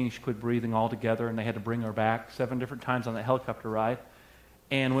beating, she quit breathing altogether, and they had to bring her back 7 different times on the helicopter ride.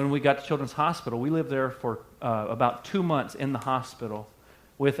 And when we got to Children's Hospital, we lived there for about 2 months in the hospital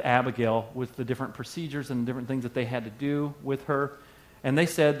with Abigail, with the different procedures and different things that they had to do with her. And they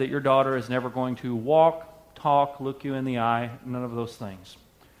said that your daughter is never going to walk, talk, look you in the eye, none of those things.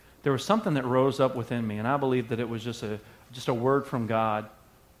 There was something that rose up within me, and I believed that it was just a word from God,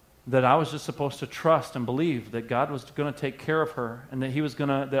 that I was just supposed to trust and believe that God was going to take care of her and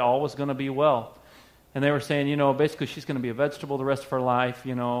that all was going to be well. And they were saying, basically she's going to be a vegetable the rest of her life.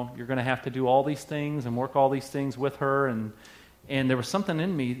 You're going to have to do all these things and work all these things with her. And there was something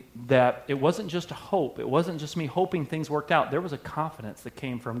in me that it wasn't just a hope. It wasn't just me hoping things worked out. There was a confidence that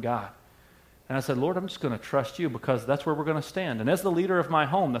came from God. And I said, Lord, I'm just going to trust you because that's where we're going to stand. And as the leader of my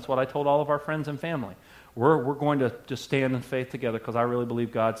home, that's what I told all of our friends and family. We're going to just stand in faith together because I really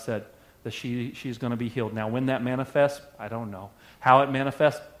believe God said that she's going to be healed. Now, when that manifests, I don't know. How it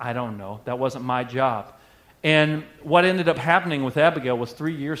manifests, I don't know. That wasn't my job. And what ended up happening with Abigail was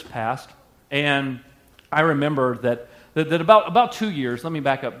 3 years passed. And I remember that about 2 years, let me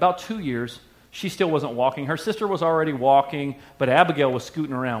back up, about 2 years, she still wasn't walking. Her sister was already walking, but Abigail was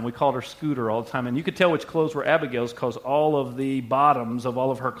scooting around. We called her Scooter all the time. And you could tell which clothes were Abigail's because all of the bottoms of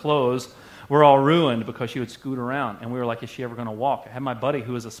all of her clothes were all ruined because she would scoot around. And we were like, is she ever going to walk? I had my buddy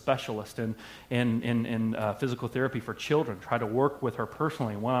who is a specialist in physical therapy for children try to work with her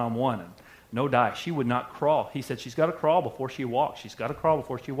personally, one-on-one. And no die. She would not crawl. He said, she's got to crawl before she walks. She's got to crawl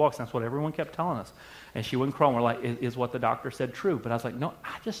before she walks. And that's what everyone kept telling us. And she wouldn't crawl. And we're like, is what the doctor said true? But I was like, no,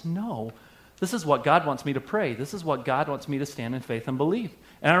 I just know this is what God wants me to pray. This is what God wants me to stand in faith and believe.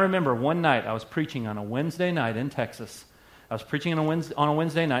 And I remember one night I was preaching on a Wednesday night in Texas. I was preaching on a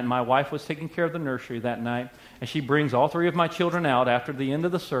Wednesday night, and my wife was taking care of the nursery that night, and she brings all 3 of my children out after the end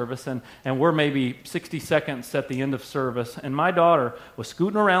of the service, and we're maybe 60 seconds at the end of service, and my daughter was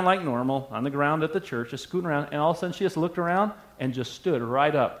scooting around like normal on the ground at the church, just scooting around, and all of a sudden she just looked around and just stood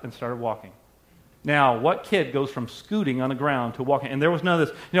right up and started walking. Now, what kid goes from scooting on the ground to walking? And there was none of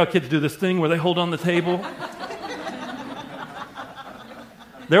this. Kids do this thing where they hold on the table.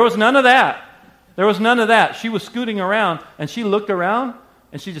 There was none of that. There was none of that. She was scooting around, and she looked around,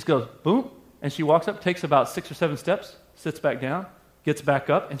 and she just goes, boom, and she walks up, takes about 6 or 7 steps, sits back down, gets back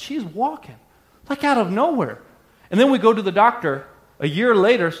up, and she's walking, like out of nowhere. And then we go to the doctor a year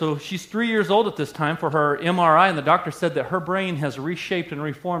later, so she's 3 years old at this time, for her MRI, and the doctor said that her brain has reshaped and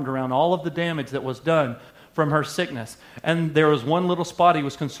reformed around all of the damage that was done from her sickness. And there was one little spot he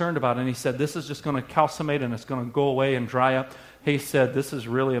was concerned about, and he said, this is just going to calcimate, and it's going to go away and dry up. He said, this is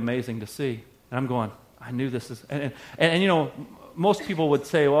really amazing to see. And I'm going, I knew this is... And most people would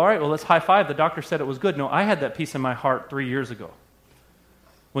say, well, all right, well, let's high five. The doctor said it was good. No, I had that peace in my heart 3 years ago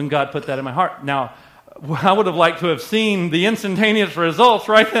when God put that in my heart. Now, I would have liked to have seen the instantaneous results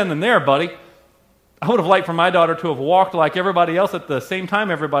right then and there, buddy. I would have liked for my daughter to have walked like everybody else at the same time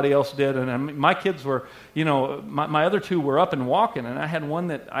everybody else did. And my kids were, my other 2 were up and walking. And I had one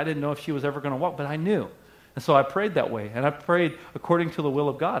that I didn't know if she was ever going to walk, but I knew. And so I prayed that way, and I prayed according to the will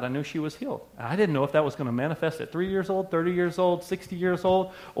of God. I knew she was healed. I didn't know if that was going to manifest at 3 years old, 30 years old, 60 years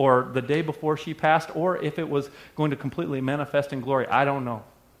old, or the day before she passed, or if it was going to completely manifest in glory. I don't know.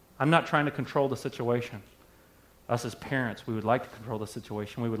 I'm not trying to control the situation. Us as parents, we would like to control the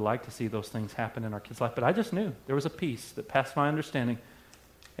situation. We would like to see those things happen in our kids' life. But I just knew there was a peace that passed my understanding.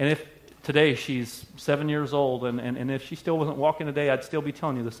 And if today she's 7 years old, and if she still wasn't walking today, I'd still be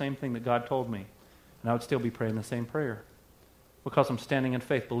telling you the same thing that God told me. And I would still be praying the same prayer because I'm standing in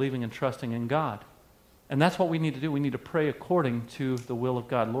faith, believing and trusting in God. And that's what we need to do. We need to pray according to the will of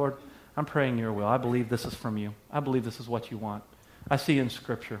God. Lord, I'm praying your will. I believe this is from you. I believe this is what you want. I see in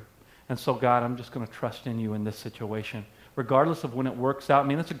Scripture. And so, God, I'm just going to trust in you in this situation, regardless of when it works out. I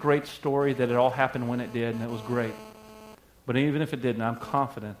mean, it's a great story that it all happened when it did, and it was great. But even if it didn't, I'm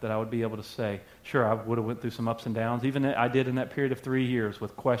confident that I would be able to say, sure, I would have went through some ups and downs. Even I did in that period of 3 years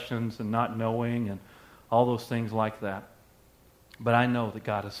with questions and not knowing and all those things like that. But I know that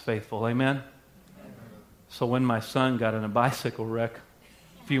God is faithful. Amen? Amen. So when my son got in a bicycle wreck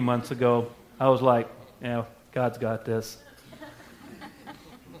a few months ago, I was like, God's got this.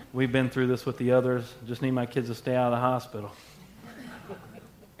 We've been through this with the others. Just need my kids to stay out of the hospital.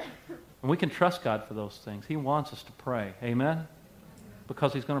 And we can trust God for those things. He wants us to pray. Amen?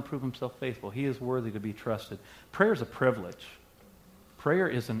 Because he's going to prove himself faithful. He is worthy to be trusted. Prayer is a privilege. Prayer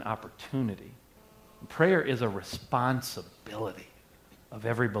is an opportunity. Prayer is a responsibility of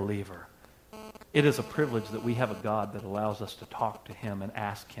every believer. It is a privilege that we have a God that allows us to talk to him and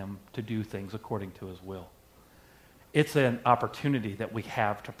ask him to do things according to his will. It's an opportunity that we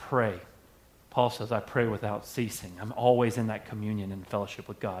have to pray. Paul says, I pray without ceasing. I'm always in that communion and fellowship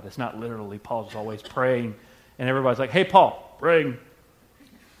with God. It's not literally Paul's always praying, and everybody's like, hey, Paul, praying.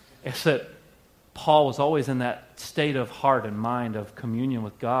 It's that Paul was always in that state of heart and mind of communion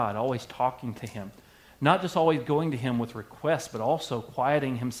with God, always talking to him. Not just always going to him with requests, but also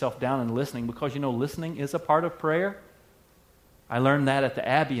quieting himself down and listening, because, listening is a part of prayer. I learned that at the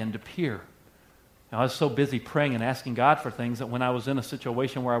Abbey in De Pere. I was so busy praying and asking God for things that when I was in a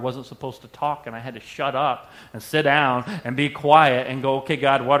situation where I wasn't supposed to talk and I had to shut up and sit down and be quiet and go, okay,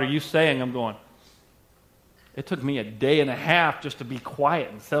 God, what are you saying? I'm going, it took me a day and a half just to be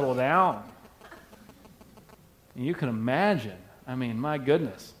quiet and settle down. And you can imagine, my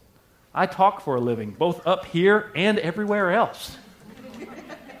goodness. I talk for a living, both up here and everywhere else.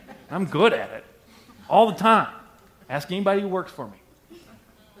 I'm good at it all the time. Ask anybody who works for me.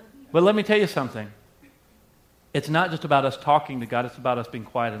 But let me tell you something. It's not just about us talking to God, it's about us being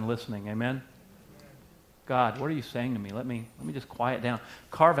quiet and listening. Amen? God, what are you saying to me? Let me just quiet down.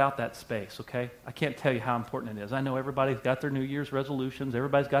 Carve out that space, okay? I can't tell you how important it is. I know everybody's got their New Year's resolutions.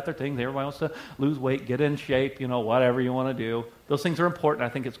 Everybody's got their things. Everybody wants to lose weight, get in shape, whatever you want to do. Those things are important. I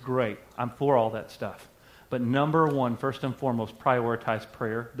think it's great. I'm for all that stuff. But number one, first and foremost, prioritize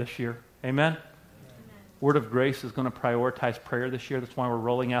prayer this year. Amen? Word of Grace is going to prioritize prayer this year. That's why we're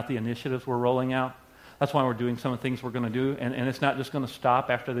rolling out the initiatives we're rolling out. That's why we're doing some of the things we're going to do. And it's not just going to stop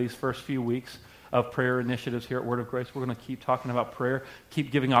after these first few weeks of prayer initiatives here at Word of Grace. We're going to keep talking about prayer,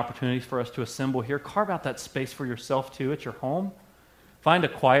 keep giving opportunities for us to assemble here. Carve out that space for yourself, too, at your home. Find a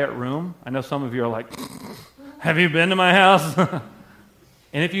quiet room. I know some of you are like, have you been to my house?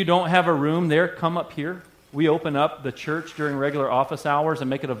 And if you don't have a room there, come up here. We open up the church during regular office hours and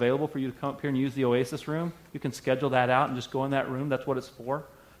make it available for you to come up here and use the Oasis room. You can schedule that out and just go in that room. That's what it's for.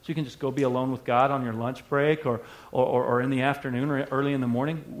 So you can just go be alone with God on your lunch break or in the afternoon or early in the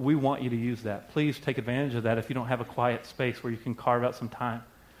morning. We want you to use that. Please take advantage of that if you don't have a quiet space where you can carve out some time.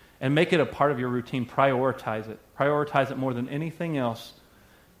 And make it a part of your routine. Prioritize it. Prioritize it more than anything else.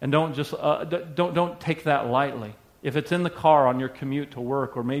 And don't just don't take that lightly. If it's in the car on your commute to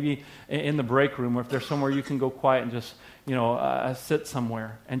work, or maybe in the break room, or if there's somewhere you can go quiet and just sit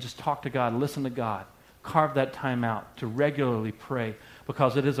somewhere and just talk to God, listen to God. Carve that time out to regularly pray,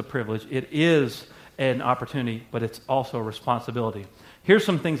 because it is a privilege. It is an opportunity, but it's also a responsibility. Here's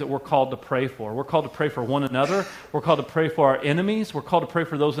some things that we're called to pray for. We're called to pray for one another. We're called to pray for our enemies. We're called to pray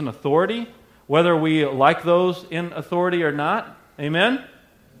for those in authority, whether we like those in authority or not. Amen?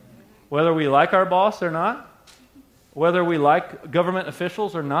 Whether we like our boss or not, whether we like government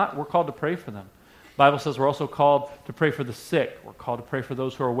officials or not, we're called to pray for them. The Bible says we're also called to pray for the sick. We're called to pray for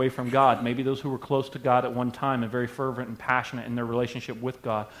those who are away from God, maybe those who were close to God at one time and very fervent and passionate in their relationship with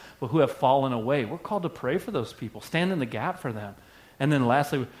God, but who have fallen away. We're called to pray for those people, stand in the gap for them. And then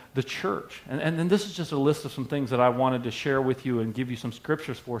lastly, the church. And then this is just a list of some things that I wanted to share with you and give you some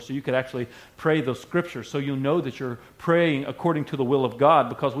scriptures for, so you could actually pray those scriptures, so you know that you're praying according to the will of God,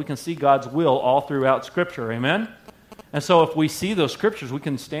 because we can see God's will all throughout Scripture. Amen? And so if we see those scriptures, we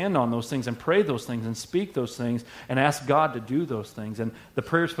can stand on those things and pray those things and speak those things and ask God to do those things. And the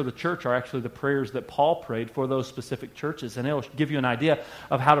prayers for the church are actually the prayers that Paul prayed for those specific churches. And it'll give you an idea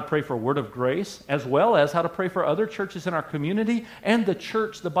of how to pray for Word of Grace, as well as how to pray for other churches in our community and the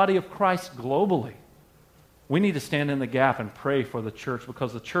church, the body of Christ globally. We need to stand in the gap and pray for the church,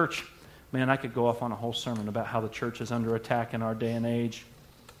 because the church, man, I could go off on a whole sermon about how the church is under attack in our day and age.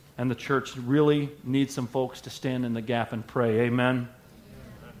 And the church really needs some folks to stand in the gap and pray. Amen?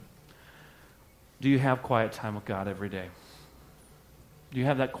 Do you have quiet time with God every day? Do you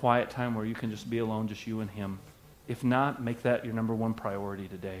have that quiet time where you can just be alone, just you and Him? If not, make that your number one priority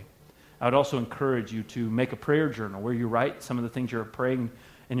today. I would also encourage you to make a prayer journal where you write some of the things you're praying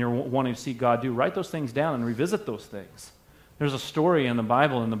and you're wanting to see God do. Write those things down and revisit those things. There's a story in the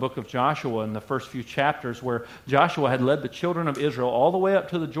Bible in the book of Joshua in the first few chapters where Joshua had led the children of Israel all the way up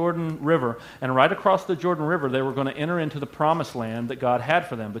to the Jordan River, and right across the Jordan River they were going to enter into the promised land that God had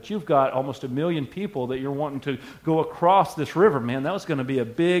for them. But you've got almost 1 million people that you're wanting to go across this river. Man, that was going to be a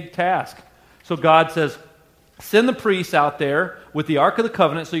big task. So God says, send the priests out there with the Ark of the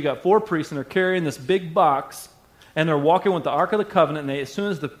Covenant. So you got 4 priests, and they're carrying this big box, and they're walking with the Ark of the Covenant, and as soon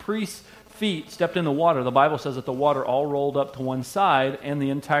as the priests' feet stepped in the water, the Bible says that the water all rolled up to one side, and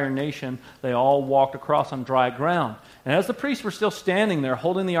the entire nation, they all walked across on dry ground. And as the priests were still standing there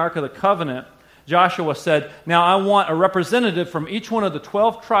holding the Ark of the Covenant, Joshua said, now I want a representative from each one of the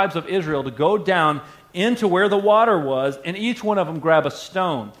 12 tribes of Israel to go down into where the water was, and each one of them grab a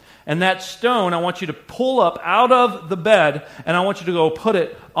stone. And that stone, I want you to pull up out of the bed, and I want you to go put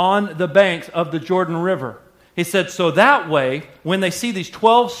it on the banks of the Jordan River. He said, so that way, when they see these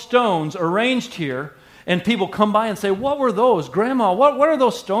 12 stones arranged here, and people come by and say, what were those? Grandma, what are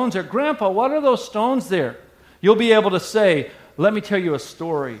those stones there? Grandpa, what are those stones there? You'll be able to say, let me tell you a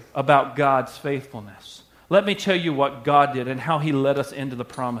story about God's faithfulness. Let me tell you what God did and how He led us into the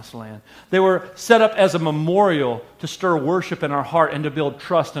promised land. They were set up as a memorial to stir worship in our heart and to build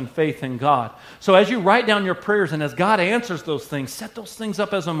trust and faith in God. So as you write down your prayers and as God answers those things, set those things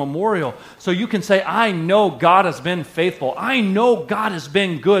up as a memorial so you can say, I know God has been faithful. I know God has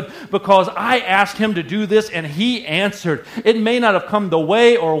been good because I asked Him to do this and He answered. It may not have come the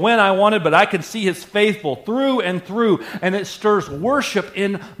way or when I wanted, but I can see His faithful through and through, and it stirs worship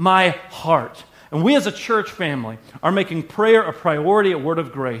in my heart. And we as a church family are making prayer a priority at Word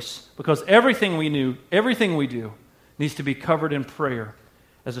of Grace because everything we do needs to be covered in prayer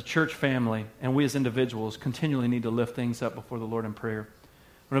as a church family, and we as individuals continually need to lift things up before the Lord in prayer.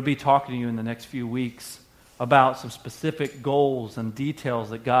 I'm going to be talking to you in the next few weeks about some specific goals and details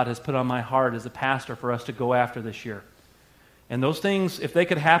that God has put on my heart as a pastor for us to go after this year. And those things, if they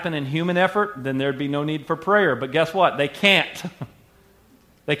could happen in human effort, then there'd be no need for prayer. But guess what? They can't.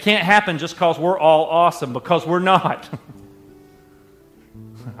 They can't happen just because we're all awesome, because we're not.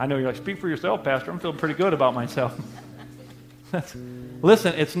 I know you're like, speak for yourself, Pastor. I'm feeling pretty good about myself.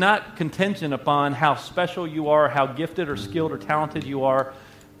 Listen, it's not contingent upon how special you are, how gifted or skilled or talented you are.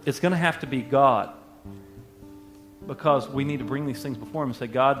 It's going to have to be God. Because we need to bring these things before Him and say,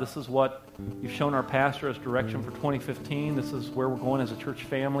 God, this is what You've shown our pastor as direction for 2015. This is where we're going as a church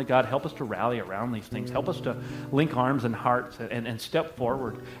family. God, help us to rally around these things. Help us to link arms and hearts and step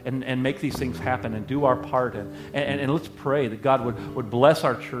forward and make these things happen and do our part. And let's pray that God would bless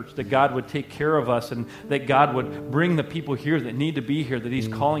our church, that God would take care of us, and that God would bring the people here that need to be here, that He's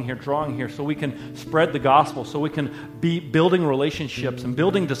calling here, drawing here, so we can spread the gospel, so we can be building relationships and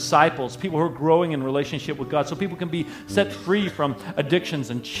building disciples, people who are growing in relationship with God, so people can be set free from addictions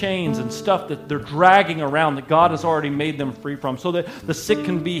and chains and stuff that they're dragging around that God has already made them free from, so that the sick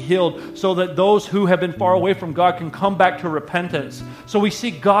can be healed, so that those who have been far away from God can come back to repentance. So we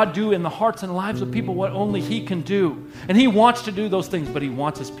see God do in the hearts and lives of people what only He can do. And He wants to do those things, but He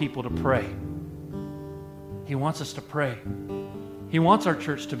wants His people to pray. He wants us to pray. He wants our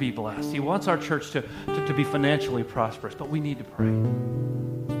church to be blessed. He wants our church to be financially prosperous, but we need to pray.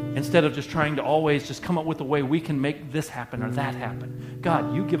 Instead of just trying to always just come up with a way we can make this happen or that happen.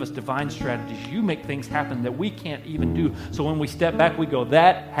 God, You give us divine strategies. You make things happen that we can't even do. So when we step back, we go,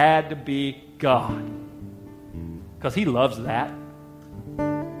 that had to be God. Because He loves that.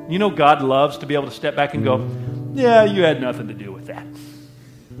 You know, God loves to be able to step back and go, yeah, you had nothing to do with that.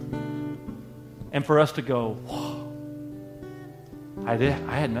 And for us to go, whoa, I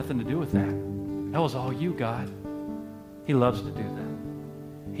had nothing to do with that. That was all You, God. He loves to do that.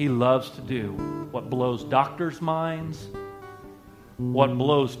 He loves to do what blows doctors' minds, what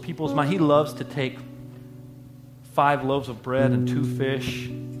blows people's minds. He loves to take 5 loaves of bread and 2 fish,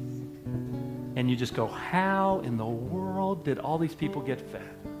 and you just go, how in the world did all these people get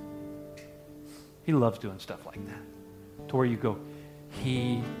fed? He loves doing stuff like that, to where you go,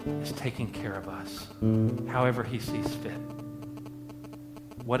 He is taking care of us, however He sees fit.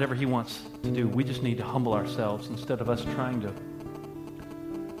 Whatever He wants to do, we just need to humble ourselves instead of us trying to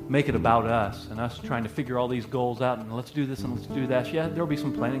make it about us and us trying to figure all these goals out and let's do this and let's do that. Yeah, there'll be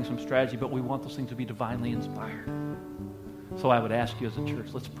some planning, some strategy, but we want those things to be divinely inspired. So I would ask you as a church,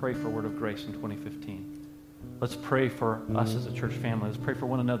 let's pray for Word of Grace in 2015. Let's pray for us as a church family. Let's pray for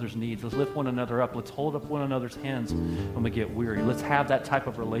one another's needs. Let's lift one another up. Let's hold up one another's hands when we get weary. Let's have that type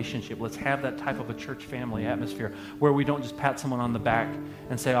of relationship. Let's have that type of a church family atmosphere where we don't just pat someone on the back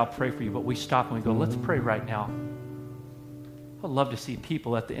and say, I'll pray for you, but we stop and we go, let's pray right now. I'd love to see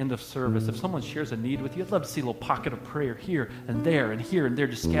people at the end of service, if someone shares a need with you, I'd love to see a little pocket of prayer here and there and here and there,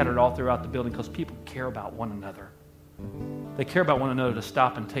 just scattered all throughout the building, because people care about one another. They care about one another to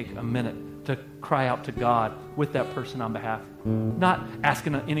stop and take a minute to cry out to God with that person on behalf. Not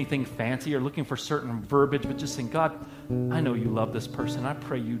asking anything fancy or looking for certain verbiage, but just saying, God, I know You love this person. I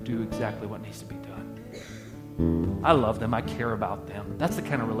pray You do exactly what needs to be done. I love them. I care about them. That's the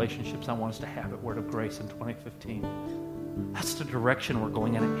kind of relationships I want us to have at Word of Grace in 2015. That's the direction we're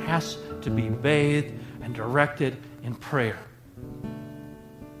going, and it has to be bathed and directed in prayer.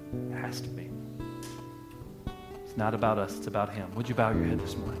 It has to be. It's not about us, it's about Him. Would you bow your head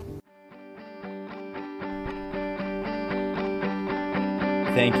this morning?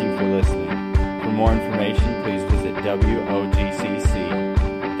 Thank you for listening. For more information, please visit wogcc.org.